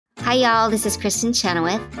Hi, y'all. This is Kristen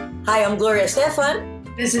Chenoweth. Hi, I'm Gloria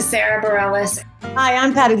Estefan. This is Sarah Bareilles. Hi,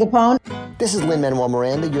 I'm Patti LuPone. This is Lin-Manuel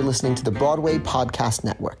Miranda. You're listening to the Broadway Podcast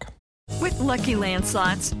Network. With Lucky Land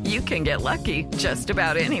Slots, you can get lucky just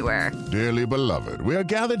about anywhere. Dearly beloved, we are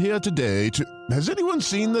gathered here today to... Has anyone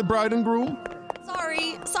seen the bride and groom?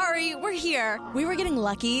 Sorry, we're here. We were getting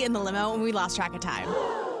lucky in the limo and we lost track of time.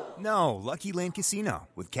 No, Lucky Land Casino,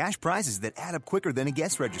 with cash prizes that add up quicker than a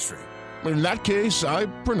guest registry. In that case, I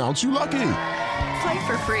pronounce you lucky. Play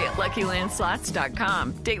for free at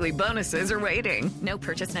LuckyLandSlots.com. Daily bonuses are waiting. No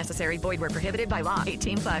purchase necessary. Void where prohibited by law.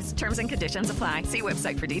 18+. Terms and conditions apply. See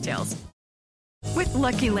website for details. With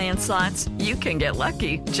Lucky Land Slots, you can get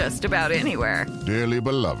lucky just about anywhere. Dearly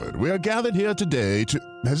beloved, we are gathered here today to...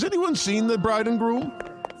 Has anyone seen the bride and groom?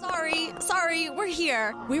 Sorry, we're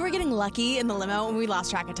here. We were getting lucky in the limo and we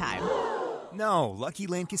lost track of time. No, Lucky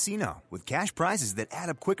Land Casino, with cash prizes that add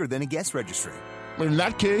up quicker than a guest registry. In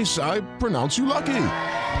that case, I pronounce you lucky.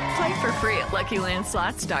 Play for free at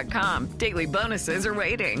LuckyLandSlots.com. Daily bonuses are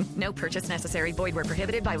waiting. No purchase necessary. Void where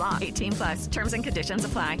prohibited by law. 18+. Terms and conditions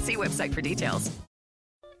apply. See website for details.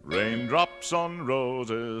 Raindrops on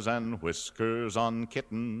roses and whiskers on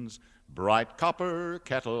kittens, bright copper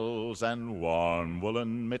kettles and warm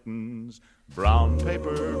woolen mittens, brown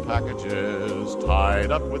paper packages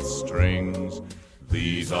tied up with strings.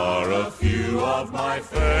 These are a few of my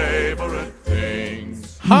favorite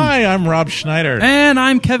things. Hi, I'm Rob Schneider. And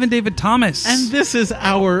I'm Kevin David Thomas. And this is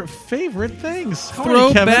our favorite things.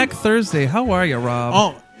 Throwback Thursday. How are you, Rob?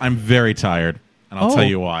 Oh, I'm very tired, and I'll tell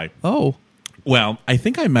you why. Oh. Well, I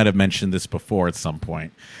think I might have mentioned this before at some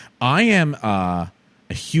point. I am a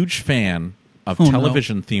huge fan of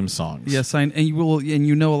television theme songs. Yes, and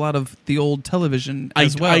you know a lot of the old television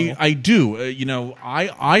as well. I do.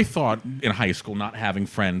 I thought in high school not having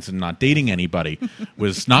friends and not dating anybody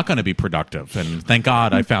was not going to be productive, and thank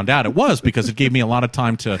God I found out it was, because it gave me a lot of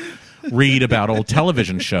time to read about old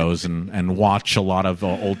television shows and watch a lot of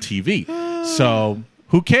old TV. So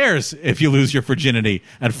who cares if you lose your virginity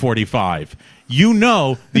at 45? You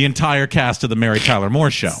know the entire cast of the Mary Tyler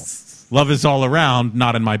Moore Show. Love is all around,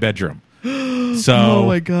 not in my bedroom. So, oh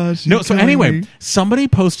my gosh! No. So anyway, somebody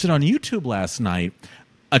posted on YouTube last night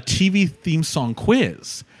a TV theme song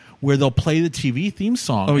quiz where they'll play the TV theme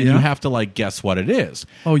song and you have to guess what it is.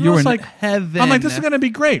 Oh, you're in heaven! I'm like, this is going to be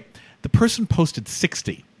great. The person posted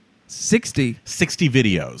 60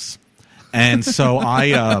 videos. And so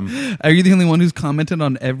I... Are you the only one who's commented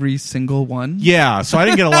on every single one? Yeah, so I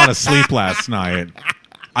didn't get a lot of sleep last night.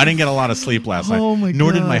 Oh my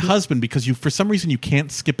Nor did my husband, because for some reason you can't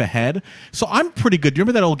skip ahead. So I'm pretty good. Do you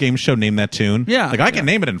remember that old game show, Name That Tune? Yeah. I can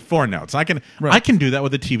name it in 4 notes. I can do that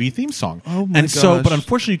with a TV theme song. Oh my gosh. But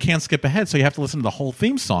unfortunately you can't skip ahead, so you have to listen to the whole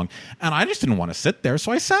theme song. And I just didn't want to sit there,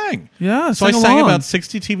 so I sang. Yeah, so I sang about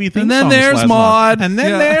 60 TV theme songs. And then there's Maud. And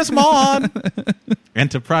then there's Maud.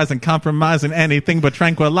 Enterprise and compromise and anything but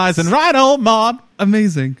tranquilizing. Right, old Maud.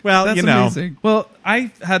 Amazing. Well, That's amazing. Well,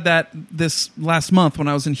 I had that this last month when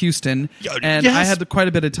I was in Houston, and I had quite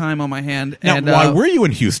a bit of time on my hand. Now, and why were you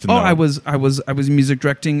in Houston? Though? I was music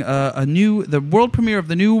directing the world premiere of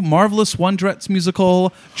the new Marvelous Wondrettes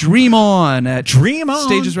musical Dream On at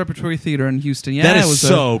Stages Repertory Theater in Houston. Yeah, that is it was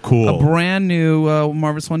so cool. A brand new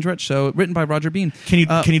Marvelous Wondrette show written by Roger Bean. Can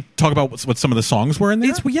you talk about what some of the songs were in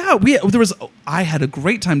there? I had a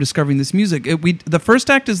great time discovering this music. The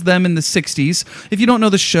first act is them in the 60s. If you don't know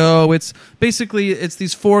the show, it's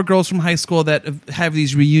these 4 girls from high school that have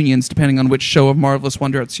these reunions depending on which show of Marvelous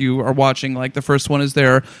Wondrettes you are watching. Like the first one is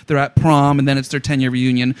they're at prom, and then it's their 10-year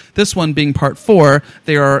reunion. This one being part 4,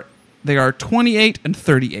 they are 28 and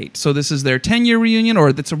 38. So this is their 10-year reunion, or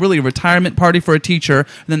it's really a retirement party for a teacher.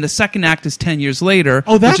 And then the second act is 10 years later,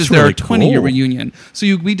 which is their 20-year reunion.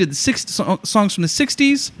 So we did 6 songs from the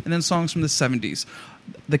 60s and then songs from the 70s.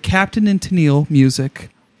 The Captain and Tennille music.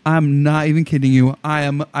 I'm not even kidding you.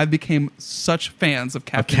 I became such fans of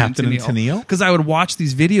Captain and Tennille because I would watch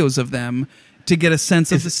these videos of them to get a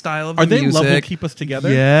sense of the style of the music. Are they Love Will Keep Us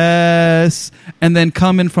Together? Yes. And then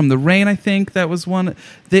Coming from the Rain, I think that was one.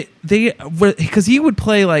 Because he would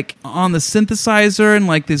play on the synthesizer and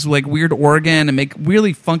this weird organ and make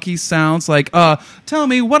really funky sounds tell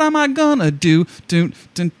me what am I gonna do? Dun,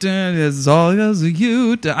 dun, dun, it's all because of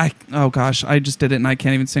you. Oh gosh, I just did it and I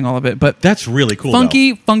can't even sing all of it. But that's really cool.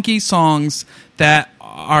 Funky songs that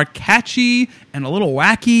are catchy and a little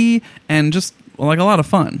wacky and just like a lot of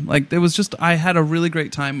fun. Like it was just I had a really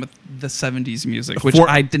great time with the 70s music, which 4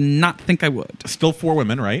 I did not think I would. Still 4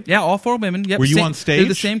 women, right? Yeah, all 4 women. Yep. Were you on stage? They're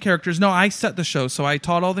the same characters. No, I set the show, so I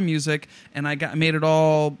taught all the music, and I made it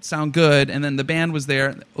all sound good. And then the band was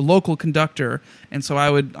there, a local conductor, and so I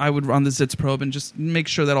would run the Zitz probe and just make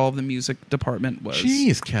sure that all of the music department was.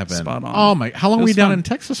 Jeez, Kevin. Spot on. Oh my! How long It were you was down fun. in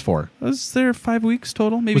Texas for? I was there 5 weeks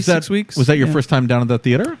total, maybe 6 weeks. Was that your Yeah. first time down at the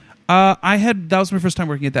theater? That was my first time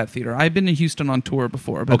working at that theater. I've been in Houston on tour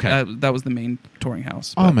before, but Okay. that was the main touring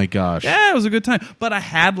house. Oh But- my gosh! Yeah, it was a good time. But I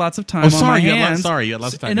had lots of time Oh, on sorry, my you had hands. you had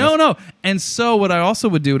lots of time. No, Yes. no. And so what I also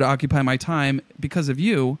would do to occupy my time, because of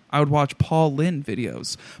you, I would watch Paul Lynde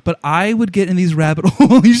videos. But I would get in these rabbit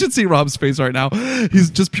holes. You should see Rob's face right now. He's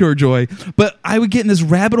just pure joy. But I would get in this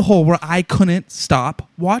rabbit hole where I couldn't stop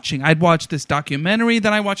watching. I'd watch this documentary.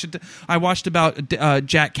 Then I watched about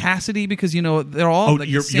Jack Cassidy, because, you know, they're all like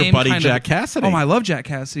your the same buddy kind Jack of, Cassidy. Oh, I love Jack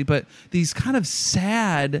Cassidy. But these kind of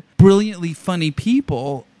sad, brilliantly funny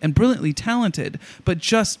people and brilliantly talented, but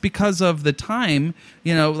just because of the time,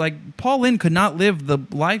 you know, like Paul Lynde could not live the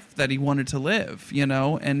life that he wanted to live, you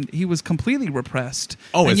know, and he was completely repressed.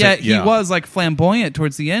 Oh, and is yet it? Yeah. he was like flamboyant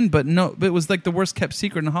towards the end, but no, it was like the worst kept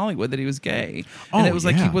secret in Hollywood that he was gay, and Oh, it was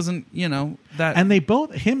like he yeah. wasn't, you know, that. And they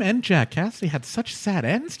both, him and Jack Cassidy, had such sad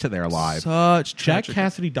ends to their lives. Such Jack tragic-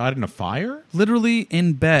 Cassidy died in a fire. literally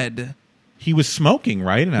in bed, He was smoking,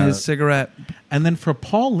 right? And, his cigarette. and then for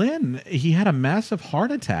Paul Lynde, he had a massive heart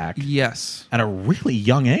attack Yes, at a really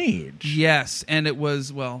young age. yes, and it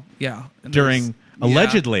was yeah. And During it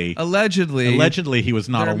allegedly, allegedly, he was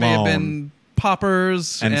not there alone. may have been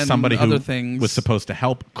poppers and somebody who other things was supposed to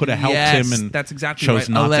help could have helped Yes, him, and that's exactly chose right.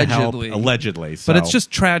 not Allegedly. to help. Allegedly, so. But it's just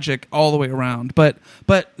tragic all the way around. But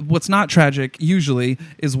what's not tragic usually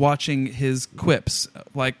is watching his quips,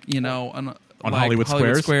 like, you know, on like Hollywood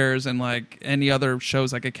Squares? and like any other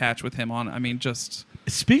shows I could catch with him on. I mean, just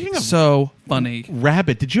Speaking of so funny.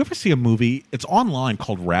 Rabbit, did you ever see a movie? It's online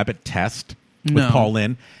called Rabbit Test with No. Paul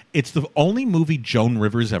Lynde. It's the only movie Joan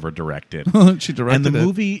Rivers ever directed. She directed and the it.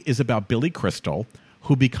 movie is about Billy Crystal,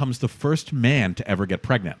 who becomes the first man to ever get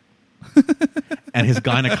pregnant. And his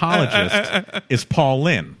gynecologist is Paul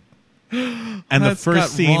Lynde. And That's the first got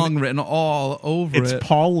scene, wrong written all over it's it.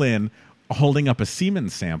 Paul Lynde holding up a semen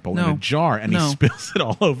sample in No. a jar, and he No. spills it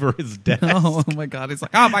all over his desk. Oh my God! He's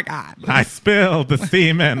like, oh my God! I spilled the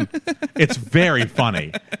semen. It's very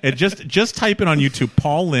funny. It just type in on YouTube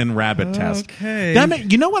Paul Lynde Rabbit Test. Okay.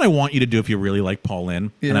 You know what I want you to do if you really like Paul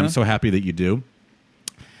Lynde, and Yeah. I'm so happy that you do.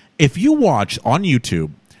 If you watch on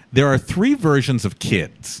YouTube, there are 3 versions of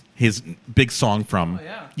Kids, his big song from,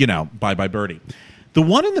 Bye Bye Birdie. The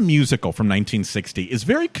one in the musical from 1960 is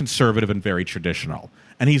very conservative and very traditional.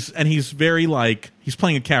 And he's very like, he's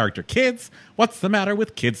playing a character. Kids, what's the matter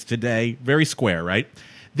with kids today? Very square, right?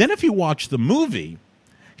 Then if you watch the movie,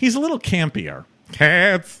 he's a little campier.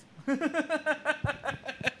 Kids.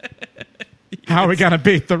 How are we going to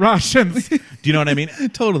beat the Russians? Do you know what I mean?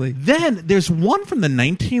 Totally. Then there's one from the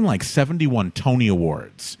 1971 Tony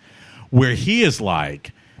Awards where he is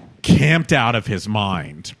like camped out of his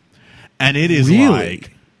mind. And it is Really?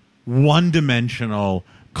 like one-dimensional,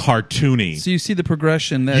 cartoony. So you see the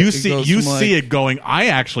progression that You it see goes you from, see like, it going. I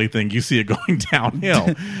actually think you see it going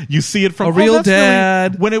downhill. You see it from A real that's really-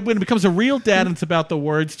 dad. when it becomes a real dad and it's about the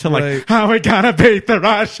words to like Right. how we gonna beat the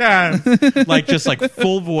Russians, like just like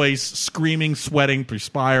full voice, screaming, sweating,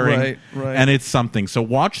 perspiring, Right. and it's something. So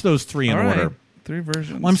watch those 3 in all right, order. 3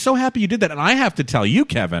 versions. Well, I'm so happy you did that, and I have to tell you,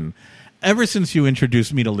 Kevin. Ever since you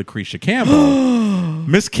introduced me to Lucretia Campbell,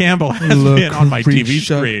 Miss Campbell has been on my TV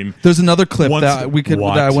Lucretia. screen. There's another clip Once- that What?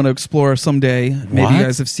 that I want to explore someday. Maybe What? you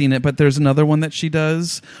guys have seen it, but there's another one that she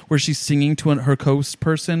does where she's singing to her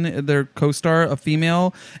co-person, their co-star, a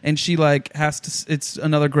female, and she like has to. It's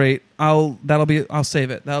another great. I'll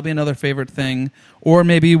save it. That'll be another favorite thing. Or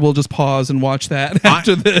maybe we'll just pause and watch that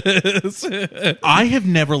after this. I have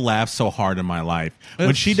never laughed so hard in my life.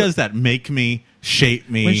 When she does that, make me, shape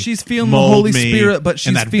me, When she's feeling the mold Holy me, Spirit, but in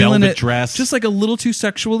she's that feeling velvet it dress. just like a little too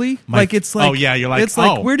sexually. My- like it's like oh, yeah, you're like, it's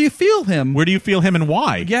like oh. where do you feel him? Where do you feel him and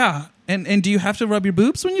why? Yeah, and do you have to rub your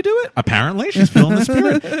boobs when you do it? Apparently, she's feeling the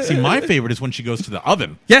spirit. See, my favorite is when she goes to the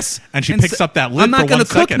oven. Yes, And she And picks so- up that lid I'm not for gonna 1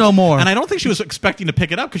 cook second. no more. And I don't think she was expecting to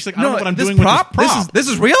pick it up because she's like, I don't know what I'm this doing prop? with this prop. This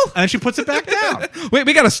is real? And then she puts it back down. Wait,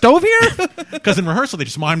 we got a stove here? Because in rehearsal, they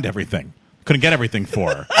just mimed everything. Couldn't get everything for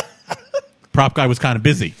her. Prop guy was kind of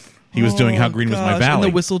busy. He was doing How Green Was My Gosh, Valley.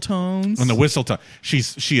 and the whistle tones. On the whistle tone. She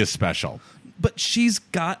is special. But she's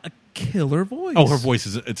got a killer voice. Oh, her voice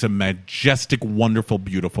it's a majestic, wonderful,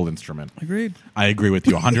 beautiful instrument. Agreed. I agree with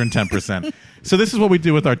you 110%. So this is what we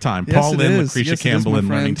do with our time. Yes, Paul it Lynn, is. Lucretia Yes, it is, Campbell, my and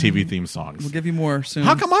learning friend. TV theme songs. We'll give you more soon.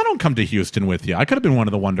 How come I don't come to Houston with you? I could have been one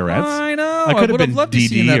of the Wonderettes. I know. I could have would been loved to Dee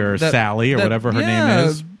see Dee that- or that- Sally or that- whatever her yeah, name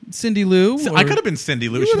is. Cindy Lou. I could have been Cindy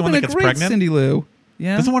Lou. You She's the would one have that been gets a great pregnant. Cindy Lou.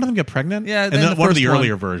 Yeah. Doesn't one of them get pregnant? Yeah, and then then the one of first the one.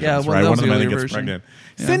 earlier versions, Yeah, right? that One was of the them I think earlier gets version. pregnant.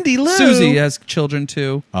 Yeah. Cindy Lou. Susie has children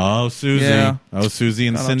too. Oh, Susie. Yeah. Oh, Susie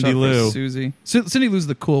and Shout out Cindy for Lou. Susie. Cindy Lou's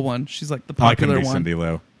the cool one. She's like the Oh, I popular couldn't be one. Cindy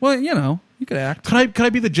Lou. Well, you could act. Could I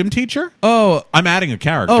be the gym teacher? Oh, I'm adding a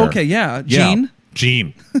character. oh, okay, yeah. Jean,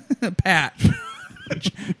 Gene. Pat.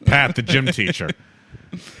 Pat, the gym teacher.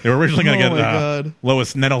 They were originally going to Oh get my God.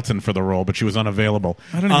 Lois Nettleton for the role, but she was unavailable.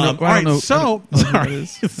 I don't even know. All right, know. so I don't know who that sorry,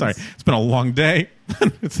 is. sorry. It's been a long day.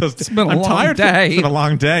 It's been a I'm long tired. day. It's been a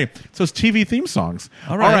long day. So it's TV theme songs.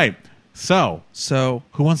 All right. So So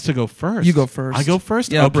who wants to go first? you go first. I go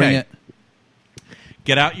first. Yeah, okay. bring it.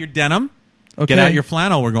 Get out your denim. Okay. Get out your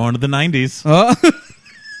flannel. We're going to the 90s. Oh.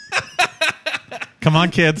 Come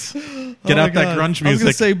on, kids. Get Oh out my that God. grunge I was music.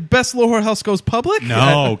 going to say best Lower House goes public.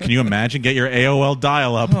 No, can you imagine? Get your AOL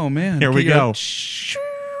dial-up. Oh man. Here we Get your- go.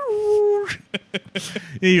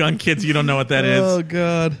 You young kids, you don't know what that is. Oh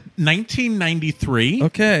God. 1993.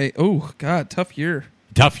 Okay. Oh God. Tough year.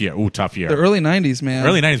 Tough year. Ooh, tough year. The early '90s, man.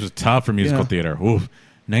 Early 90s was tough for musical Yeah. theater. Ooh.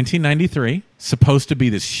 1993, supposed to be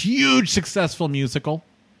this huge, successful musical,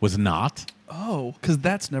 was not. Oh, because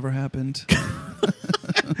that's never happened.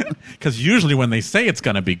 Because usually when they say it's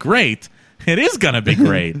going to be great, it is going to be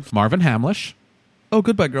great. Marvin Hamlish, Oh,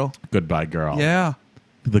 Goodbye Girl. Goodbye Girl. Yeah.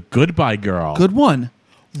 The Goodbye Girl. Good one.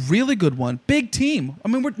 Really good one. Big team. I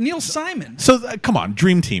mean, we're Neil Simon. So come on,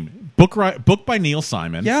 Dream Team. Book by Neil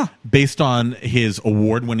Simon. Yeah. Based on his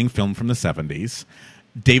award-winning film from the 70s.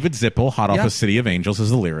 David Zippel, hot off Yeah. of City of Angels, as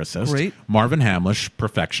the lyricist. Great. Marvin Hamlish,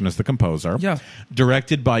 perfection as the composer. Yeah.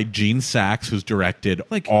 Directed by Gene Saks, who's directed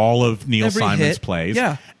Like, all of Neil every Simon's hit. plays.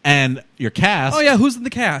 Yeah. And your cast. Oh yeah, who's in the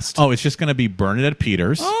cast? Oh, it's just going to be Bernadette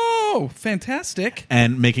Peters. Oh, fantastic.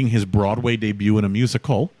 And making his Broadway debut in a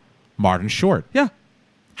musical, Martin Short. Yeah.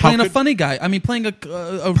 How Playing a could- funny guy. I mean, playing the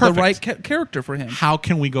Perfect. right character for him. How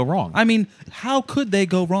can we go wrong? I mean, how could they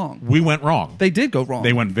go wrong? We went wrong. They did go wrong.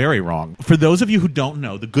 They went very wrong. For those of you who don't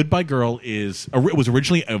know, The Goodbye Girl was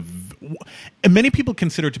originally many people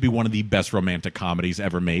consider it to be one of the best romantic comedies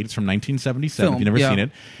ever made. It's from 1977. Film, If you've never yeah. seen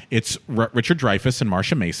it, it's Richard Dreyfuss and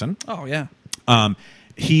Marcia Mason. Oh yeah.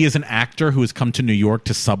 He is an actor who has come to New York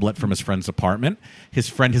to sublet from his friend's apartment. His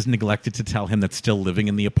friend has neglected to tell him that still living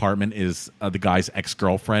in the apartment is the guy's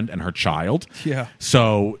ex-girlfriend and her child. Yeah.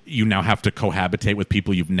 So you now have to cohabitate with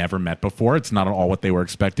people you've never met before. It's not at all what they were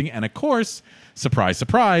expecting. And of course, surprise,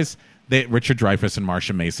 surprise, Richard Dreyfuss and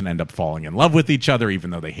Marcia Mason end up falling in love with each other, even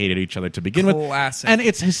though they hated each other to begin with. Classic. And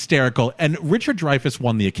it's hysterical. And Richard Dreyfuss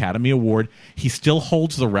won the Academy Award. He still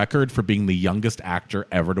holds the record for being the youngest actor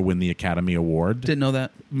ever to win the Academy Award. Didn't know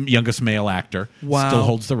that. Youngest male actor. Wow. Still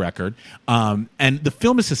holds the record. And the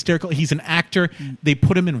film is hysterical. He's an actor. They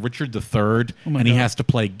put him in Richard III, my and he God. has to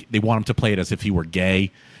play, they want him to play it as if he were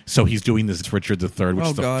gay. So he's doing this Richard III, which Oh,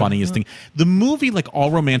 is the God. funniest thing. The movie, like all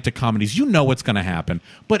romantic comedies, you know what's going to happen,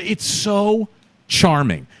 but it's so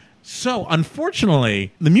charming. So,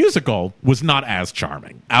 unfortunately, the musical was not as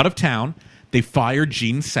charming. Out of town, they fired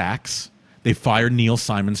Gene Saks. They fired Neil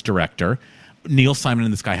Simon's director. Neil Simon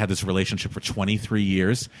and this guy had this relationship for 23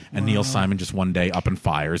 years, and Neil Simon just one day up and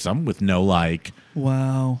fires him with no,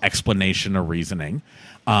 Wow. explanation or reasoning.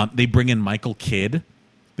 They bring in Michael Kidd,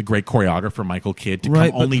 the great choreographer Michael Kidd, to Right,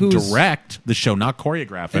 come but only who's- direct the show, not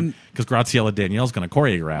choreograph it, And- because Graciela Danielle is going to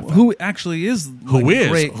choreograph it. Who actually is Who like, is a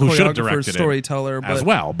great who should have choreographer, directed storyteller it as but-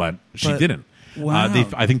 well, but she but- didn't. Wow.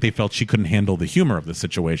 I think they felt she couldn't handle the humor of the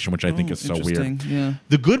situation, which I think is so weird. interesting, yeah.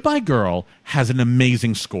 The Goodbye Girl has an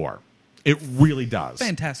amazing score. It really does.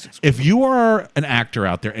 Fantastic score. If you are an actor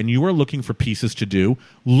out there and you are looking for pieces to do,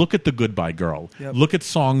 look at The Goodbye Girl. Yep. Look at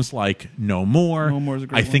songs like No More. No More is a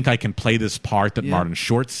great I think I can play this part that Yeah. Martin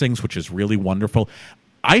Short sings, which is really wonderful.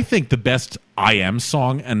 I think the best I Am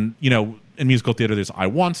song, and in musical theater, there's I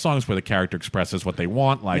Want songs where the character expresses what they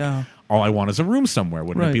want, like Yeah. All I Want Is a Room Somewhere,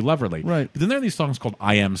 wouldn't it Right. be lovely? Right. But then there are these songs called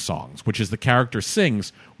I Am songs, which is the character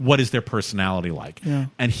sings what is their personality like. Yeah.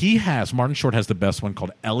 And Martin Short has the best one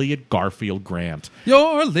called Elliot Garfield Grant.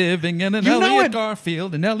 You're living in an You know Elliot it.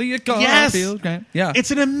 Garfield, an Elliot Yes. Garfield. Grant. Yeah.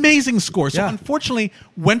 It's an amazing score. So Yeah. unfortunately,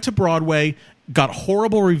 went to Broadway, got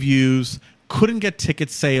horrible reviews, couldn't get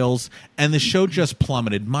ticket sales, and the show just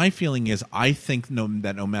plummeted. My feeling is I think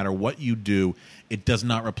that no matter what you do, it does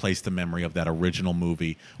not replace the memory of that original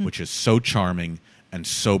movie, which is so charming and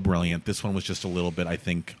so brilliant. This one was just a little bit, I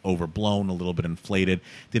think, overblown, a little bit inflated.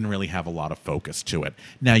 Didn't really have a lot of focus to it.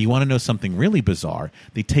 Now, you want to know something really bizarre?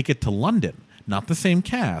 They take it to London. Not the same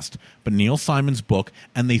cast, but Neil Simon's book,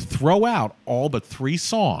 and they throw out all but 3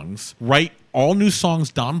 songs, write all new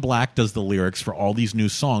songs. Don Black does the lyrics for all these new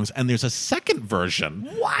songs, and there's a second version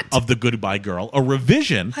of The Goodbye Girl, a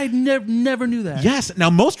revision. I never knew that. Yes.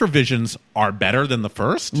 Now, most revisions are better than the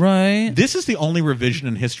first. Right. This is the only revision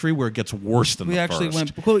in history where it gets worse than the first. We actually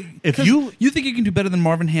went... Well, if you think you can do better than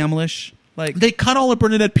Marvin Hamlish? Like, they cut all of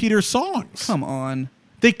Bernadette Peters' songs. Come on.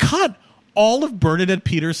 They cut all of Bernadette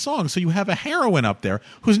Peters' songs. So you have a heroine up there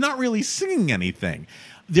who's not really singing anything.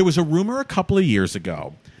 There was a rumor a couple of years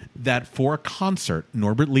ago that for a concert,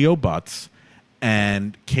 Norbert Leo Butz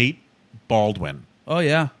and Kate Baldwin. Oh,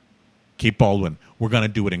 yeah. Kate Baldwin were going to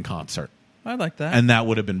do it in concert. I like that. And that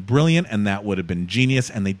would have been brilliant, and that would have been genius,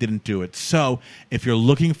 and they didn't do it. So if you're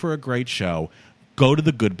looking for a great show, go to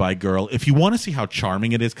The Goodbye Girl. If you want to see how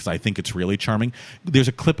charming it is, because I think it's really charming, there's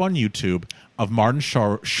a clip on YouTube of Martin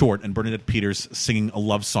Short and Bernadette Peters singing a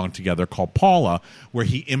love song together called Paula, where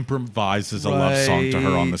he improvises a love song to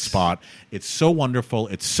her on the spot. It's so wonderful.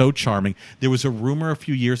 It's so charming. There was a rumor a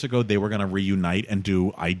few years ago they were going to reunite and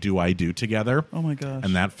do I Do together. Oh, my gosh.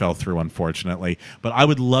 And that fell through, unfortunately. But I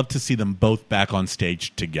would love to see them both back on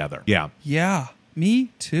stage together. Yeah. Yeah. Me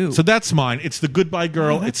too. So that's mine. It's The Goodbye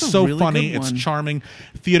Girl. Oh, it's that's a so really funny. good It's one. charming.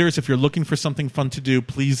 Theaters, if you're looking for something fun to do,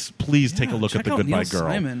 please take a look at check The out Goodbye Neil Girl.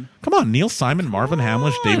 Simon. Come on, Neil Simon, Marvin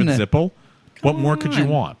Hamlish, David Zippel. What more could you on.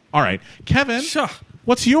 want? All right, Kevin, Sure.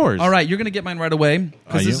 what's yours? All right, you're going to get mine right away Are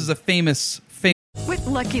because this you? is a famous. With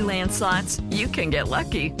Lucky Land Slots, you can get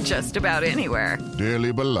lucky just about anywhere.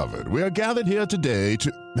 Dearly beloved, we are gathered here today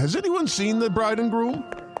to... Has anyone seen the bride and groom?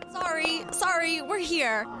 Sorry, we're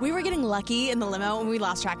here. We were getting lucky in the limo and we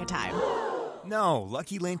lost track of time. No,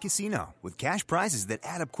 Lucky Land Casino, with cash prizes that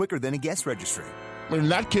add up quicker than a guest registry. In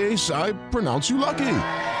that case, I pronounce you lucky.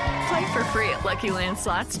 Play for free at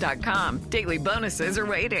LuckyLandSlots.com. Daily bonuses are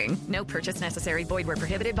waiting. No purchase necessary. Void where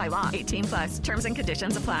prohibited by law. 18+. Terms and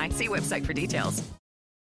conditions apply. See website for details.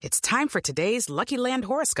 It's time for today's Lucky Land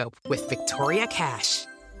horoscope with Victoria Cash.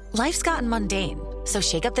 Life's gotten mundane, so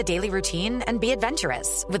shake up the daily routine and be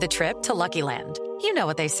adventurous with a trip to Lucky Land. You know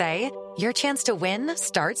what they say. Your chance to win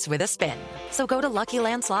starts with a spin. So go to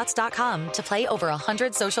LuckyLandSlots.com to play over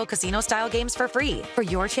 100 social casino-style games for free for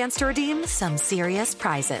your chance to redeem some serious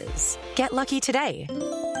prizes. Get lucky today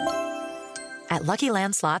at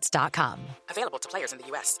LuckyLandSlots.com. Available to players in the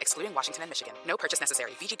U.S., excluding Washington and Michigan. No purchase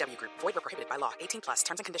necessary. VGW Group. Void where prohibited by law. 18+.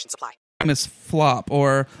 Terms and conditions apply. Famous flop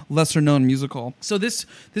or lesser known musical. So this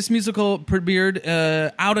musical premiered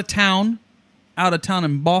out of town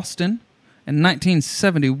in Boston in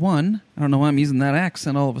 1971. I don't know why I'm using that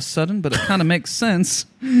accent all of a sudden, but it kind of makes sense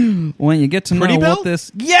when you get to Pretty know Bell? what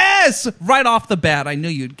this. Yes, right off the bat, I knew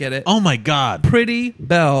you'd get it. Oh my God, Pretty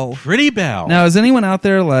Bell. Pretty Bell. Now, is anyone out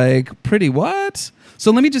there like Pretty what?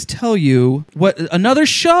 So let me just tell you what another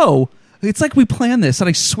show. It's like we planned this, and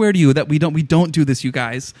I swear to you that we don't do this, you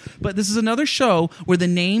guys. But this is another show where the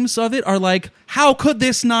names of it are like, how could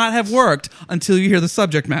this not have worked? Until you hear the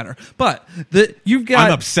subject matter. But you've got.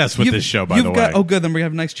 I'm obsessed with this show, by the way. Oh, good. Then we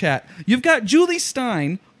have a nice chat. You've got Julie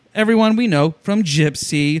Stein. Everyone we know from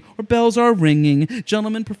Gypsy or Bells Are Ringing,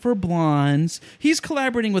 Gentlemen Prefer Blondes. He's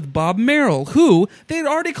collaborating with Bob Merrill, who they'd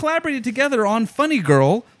already collaborated together on Funny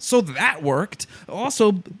Girl, so that worked.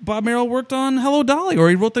 Also, Bob Merrill worked on Hello Dolly, or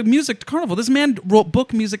he wrote the music to Carnival. This man wrote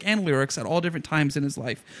book, music, and lyrics at all different times in his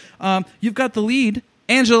life. You've got the lead,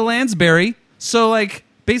 Angela Lansbury. So, like,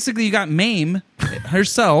 basically you got Mame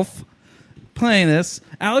herself playing this.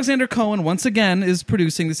 Alexander Cohen, once again, is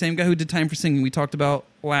producing, the same guy who did Time for Singing we talked about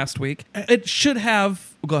last week. It should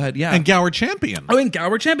have... Go ahead, yeah. And Gower Champion. Oh, and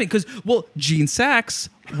Gower Champion, because, well, Gene Sachs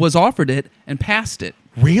was offered it and passed it.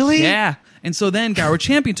 Really? Yeah. And so then Gower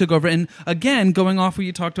Champion took over. And again, going off what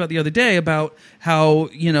you talked about the other day about how,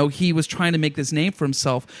 he was trying to make this name for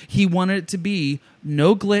himself. He wanted it to be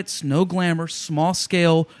no glitz, no glamour, small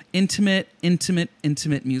scale, intimate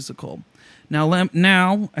musical.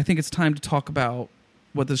 Now, I think it's time to talk about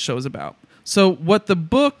what this show is about. So what the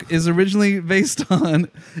book is originally based on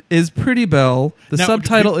is Pretty Bell. The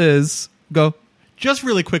subtitle is... Go. Just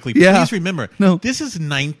really quickly, Yeah. please remember, this is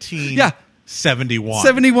 1971.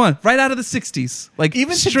 71, right out of the 60s. Like,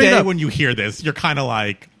 Even straight today, up. when you hear this, you're kind of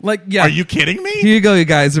like, yeah. Are you kidding me? Here you go, you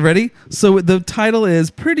guys. Ready? So the title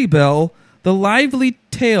is Pretty Bell, the lively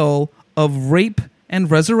tale of rape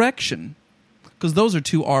and resurrection. because those are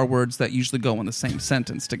two R words that usually go in the same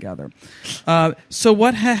sentence together. So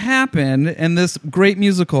what happened in this great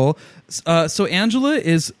musical? So Angela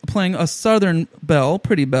is playing a Southern belle,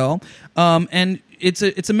 Pretty Belle, and it's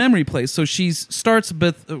a memory place. So she starts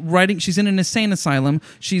with writing. She's in an insane asylum.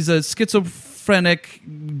 She's a schizophrenic,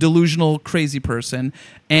 delusional, crazy person,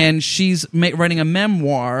 and she's writing a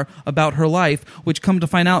memoir about her life, which come to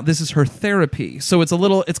find out this is her therapy. So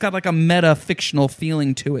it's got like a meta-fictional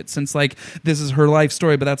feeling to it, since like this is her life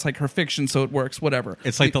story, but that's like her fiction, so it works, whatever.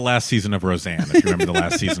 It's like the last season of Roseanne, if you remember the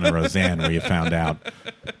last season of Roseanne, where you found out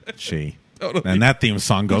totally. And that theme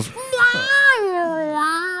song goes...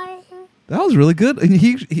 That was really good, and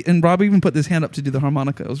he and Rob even put his hand up to do the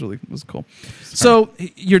harmonica. It was cool. So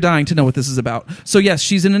you're dying to know what this is about. So yes,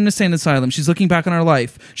 she's in an insane asylum. She's looking back on her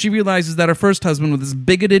life. She realizes that her first husband was this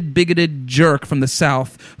bigoted jerk from the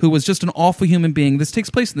South who was just an awful human being. This takes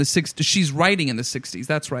place in the 60s. She's writing in the 60s.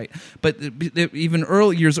 That's right. But even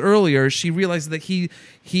years earlier, she realizes that he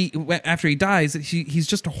after he dies, that he's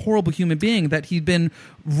just a horrible human being. That he'd been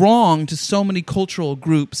wrong to so many cultural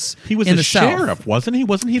groups. He was in a the sheriff, South. wasn't he?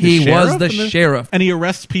 Wasn't he the sheriff? He was the sheriff. And he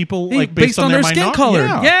arrests people like based on their skin color.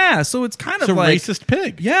 Yeah. Yeah, so it's kind of a like racist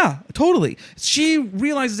pig. Yeah, totally. She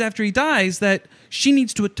realizes after he dies that she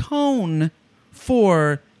needs to atone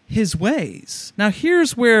for his ways. Now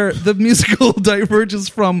here's where the musical diverges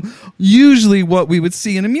from usually what we would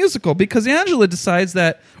see in a musical, because Angela decides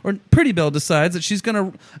that, or Pretty Belle decides that she's going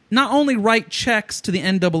to not only write checks to the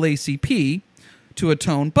NAACP to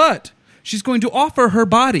atone, but she's going to offer her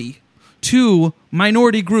body to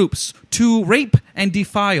minority groups to rape and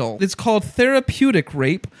defile. It's called therapeutic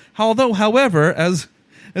rape. However, as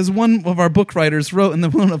one of our book writers wrote in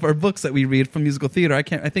one of our books that we read from musical theater, I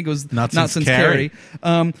think it was Not Since Carrie,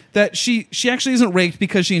 that she actually isn't raped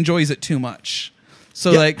because she enjoys it too much.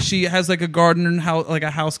 So like she has like a gardener, like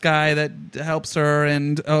a house guy that helps her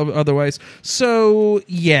and otherwise. So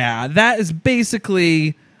yeah, that is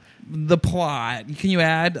basically the plot. Can you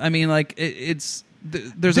add? I mean, like it's.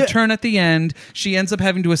 There's a turn at the end. She ends up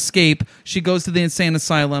having to escape. She goes to the insane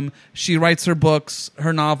asylum. She writes her books,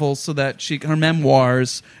 her novels, so that her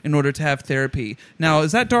memoirs, in order to have therapy. Now,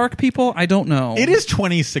 is that dark, people? I don't know. It is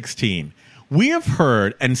 2016. We have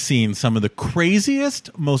heard and seen some of the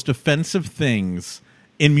craziest, most offensive things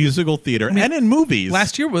in musical theater and in movies.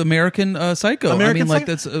 Last year with American Psycho.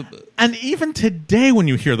 And even today, when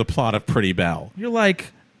you hear the plot of Pretty Belle, you're like,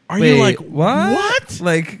 what?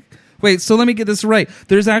 Like. Wait, so let me get this right.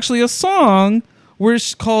 There's actually a song where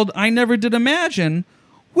it's called I Never Did Imagine,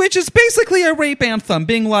 which is basically a rape anthem,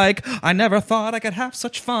 being like, I never thought I could have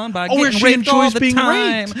such fun by getting raped all the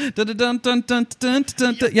time.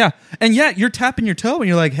 Yeah, and yet you're tapping your toe and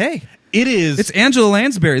you're like, hey. It's Angela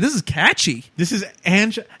Lansbury. This is catchy. This is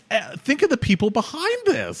Angela. Think of the people behind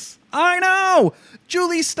this. I know.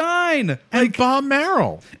 Julie Stein. And Bob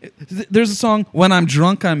Merrill. There's a song, When I'm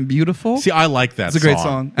Drunk, I'm Beautiful. See, I like that song. It's a great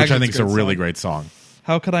song. Which I think is a really great song.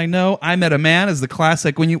 How Could I Know? I Met a Man is the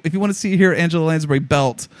classic. If you want to hear Angela Lansbury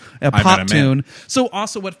belt a pop tune. So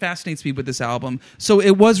also what fascinates me with this album, so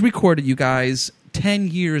it was recorded, you guys, 10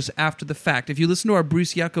 years after the fact. If you listen to our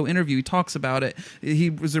Bruce Yucko interview, he talks about it. He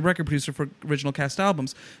was a record producer for original cast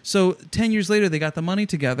albums. So 10 years later, they got the money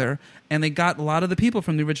together, and they got a lot of the people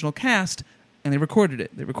from the original cast, and they recorded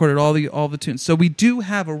it. They recorded all the tunes. So we do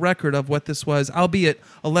have a record of what this was, albeit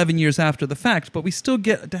 11 years after the fact, but we still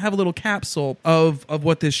get to have a little capsule of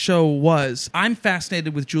what this show was. I'm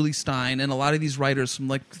fascinated with Julie Stein and a lot of these writers from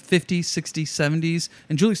like 50s, 60s, 70s,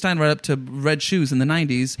 and Julie Stein right up to Red Shoes in the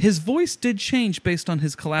 90s. His voice did change based on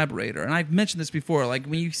his collaborator, and I've mentioned this before. Like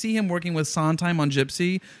when you see him working with Sondheim on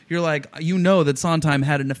Gypsy, you're like, you know that Sondheim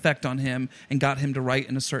had an effect on him and got him to write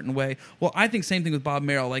in a certain way. Well, I think same thing with Bob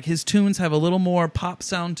Merrill. Like his tunes have a little more pop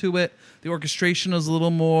sound to it. The orchestration is a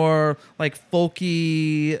little more like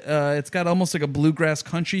folky. It's got almost like a bluegrass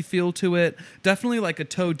country feel to it. Definitely like a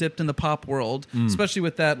toe dipped in the pop world, especially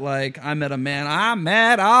with that like I met a man.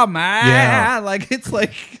 Yeah. Like it's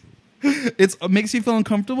like it makes you feel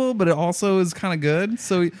uncomfortable, but it also is kind of good.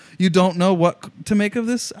 So you don't know what to make of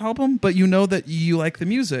this album, but you know that you like the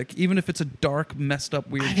music, even if it's a dark, messed up,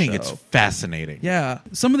 weird show. I think it's fascinating. Yeah.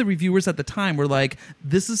 Some of the reviewers at the time were like,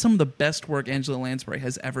 this is some of the best work Angela Lansbury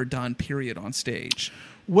has ever done, period, on stage.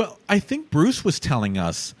 Well, I think Bruce was telling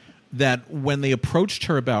us that when they approached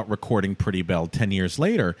her about recording Pretty Belle 10 years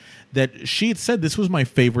later, that she had said this was my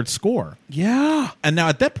favorite score. Yeah. And now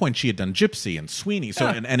at that point she had done Gypsy and Sweeney,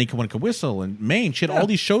 and Anyone Can Whistle and Maine. She had all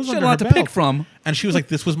these shows under her belt. She had a lot to pick from. And she was like,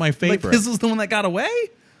 this was my favorite. Like, this was the one that got away?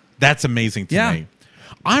 That's amazing to me.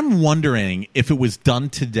 I'm wondering if it was done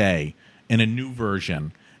today in a new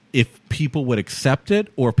version if people would accept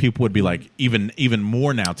it, or people would be like, even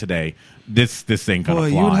more now today, this ain't gonna fly.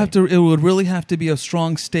 You would have to. It would really have to be a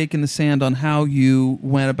strong stake in the sand on how you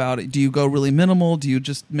went about it. Do you go really minimal? Do you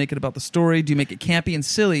just make it about the story? Do you make it campy and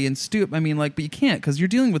silly and stupid? I mean, like, but you can't, because you're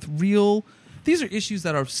dealing with real. These are issues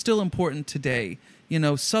that are still important today. You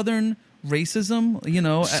know, Southern racism,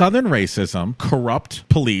 Southern racism, corrupt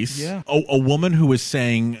police, a woman who is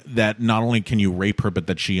saying that not only can you rape her, but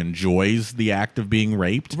that she enjoys the act of being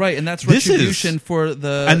raped. Right, and that's retribution for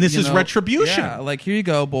the... And this is retribution. Yeah, like, here you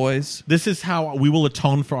go, boys. This is how we will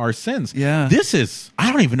atone for our sins. Yeah. This is...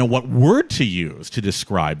 I don't even know what word to use to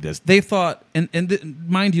describe this. They thought,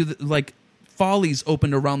 mind you, like... Follies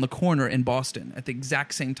opened around the corner in Boston at the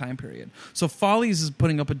exact same time period. So Follies is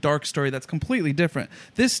putting up a dark story that's completely different.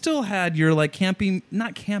 This still had your like campy,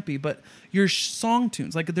 not campy, but your song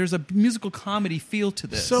tunes. Like there's a musical comedy feel to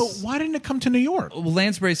this. So why didn't it come to New York? Well,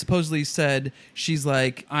 Lansbury supposedly said, she's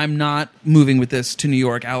like, I'm not moving with this to New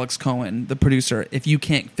York. Alex Cohen, the producer, if you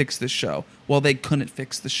can't fix this show. Well, they couldn't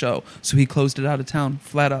fix the show. So he closed it out of town,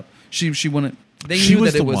 flat up. She wouldn't. They knew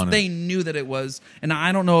that it was. They knew that it was, and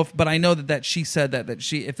I don't know but I know that she said that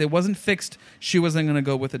she, if it wasn't fixed, she wasn't going to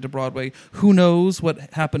go with it to Broadway. Who knows what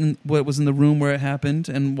happened, what was in the room where it happened,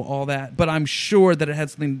 and all that. But I'm sure that it had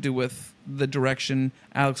something to do with the direction,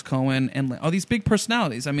 Alex Cohen, and all these big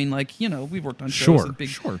personalities. I mean, like, we've worked on shows with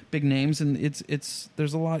big names, and it's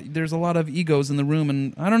there's a lot of egos in the room,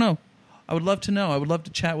 and I don't know. I would love to know. I would love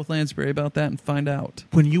to chat with Lansbury about that and find out.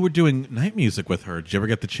 When you were doing night music with her, did you ever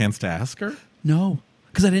get the chance to ask her? No,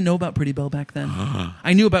 because I didn't know about Pretty Belle back then.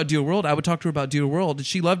 I knew about Dear World. I would talk to her about Dear World, and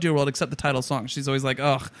she loved Dear World except the title song. She's always like,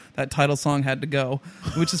 "Ugh, that title song had to go,"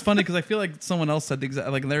 which is funny because I feel like someone else said the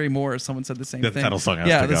exact, like Larry Moore or someone said the same thing. The title song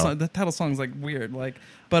has to go. The title song is like weird, like.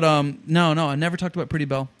 But no, I never talked about Pretty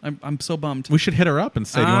Belle. I'm so bummed. We should hit her up and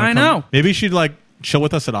say, I know. Maybe she'd like chill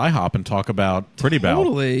with us at IHOP and talk about Pretty Belle.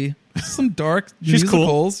 Totally, some dark She's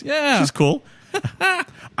musicals. Cool. Yeah, she's cool.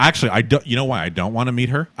 Actually, I don't. You know why I don't want to meet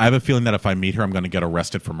her? I have a feeling that if I meet her, I'm going to get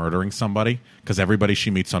arrested for murdering somebody. Because everybody she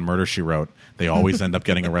meets on Murder, She Wrote, they always end up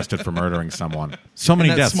getting arrested for murdering someone. So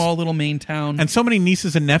many deaths. Small little Maine town, and so many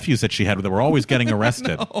nieces and nephews that she had that were always getting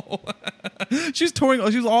arrested. She was touring.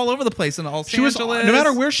 She was all over the place in Los Angeles. No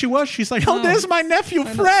matter where she was, she's like, "Oh, there's my nephew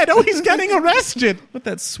Fred. Oh, he's getting arrested." With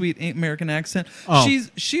that sweet American accent. Oh.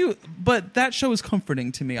 But that show is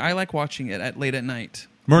comforting to me. I like watching it late at night.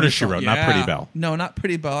 Murder, She Wrote, not Pretty Belle. No, not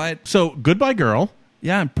Pretty Belle. So, Goodbye Girl.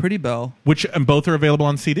 Yeah, and Pretty Belle. And both are available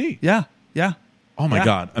on CD. Yeah. Oh my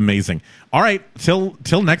God, amazing. All right, till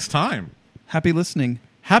next time. Happy listening.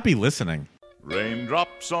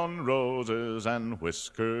 Raindrops on roses and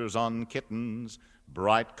whiskers on kittens,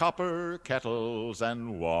 bright copper kettles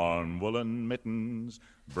and warm woolen mittens,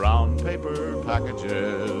 brown paper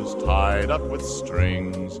packages tied up with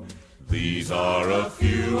strings. These are a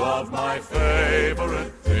few of my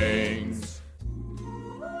favorite things.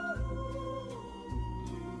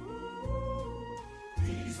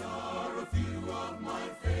 These are a few of my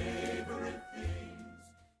favorite things.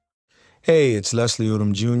 Hey, it's Leslie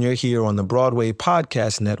Odom Jr. here on the Broadway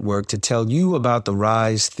Podcast Network to tell you about the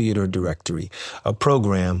Rise Theater Directory, a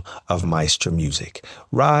program of Maestro Music.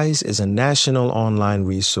 Rise is a national online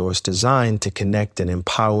resource designed to connect and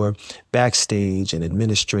empower backstage and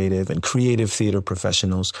administrative and creative theater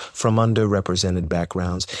professionals from underrepresented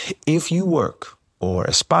backgrounds. If you work or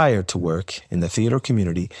aspire to work in the theater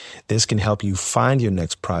community, this can help you find your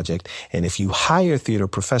next project. And if you hire theater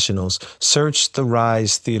professionals, search the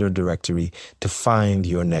Rise Theater Directory to find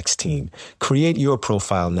your next team. Create your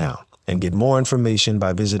profile now and get more information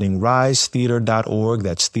by visiting risetheater.org.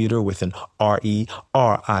 That's theater with an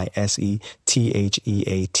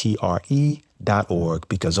RERISETHEATRE.org,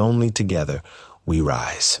 because only together we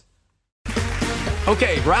rise.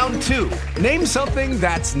 Okay, round two. Name something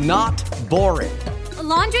that's not boring. A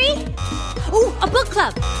laundry? Ooh, a book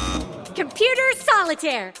club. Computer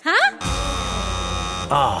solitaire, huh?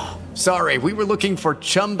 Ah, sorry, we were looking for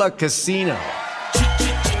Chumba Casino.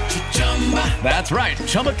 That's right,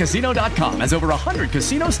 ChumbaCasino.com has over 100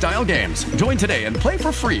 casino-style games. Join today and play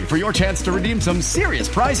for free for your chance to redeem some serious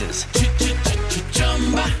prizes.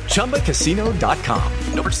 ChumbaCasino.com.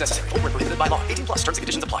 No purchase necessary. Void where prohibited by law. 18+ terms and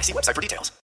conditions apply. See website for details.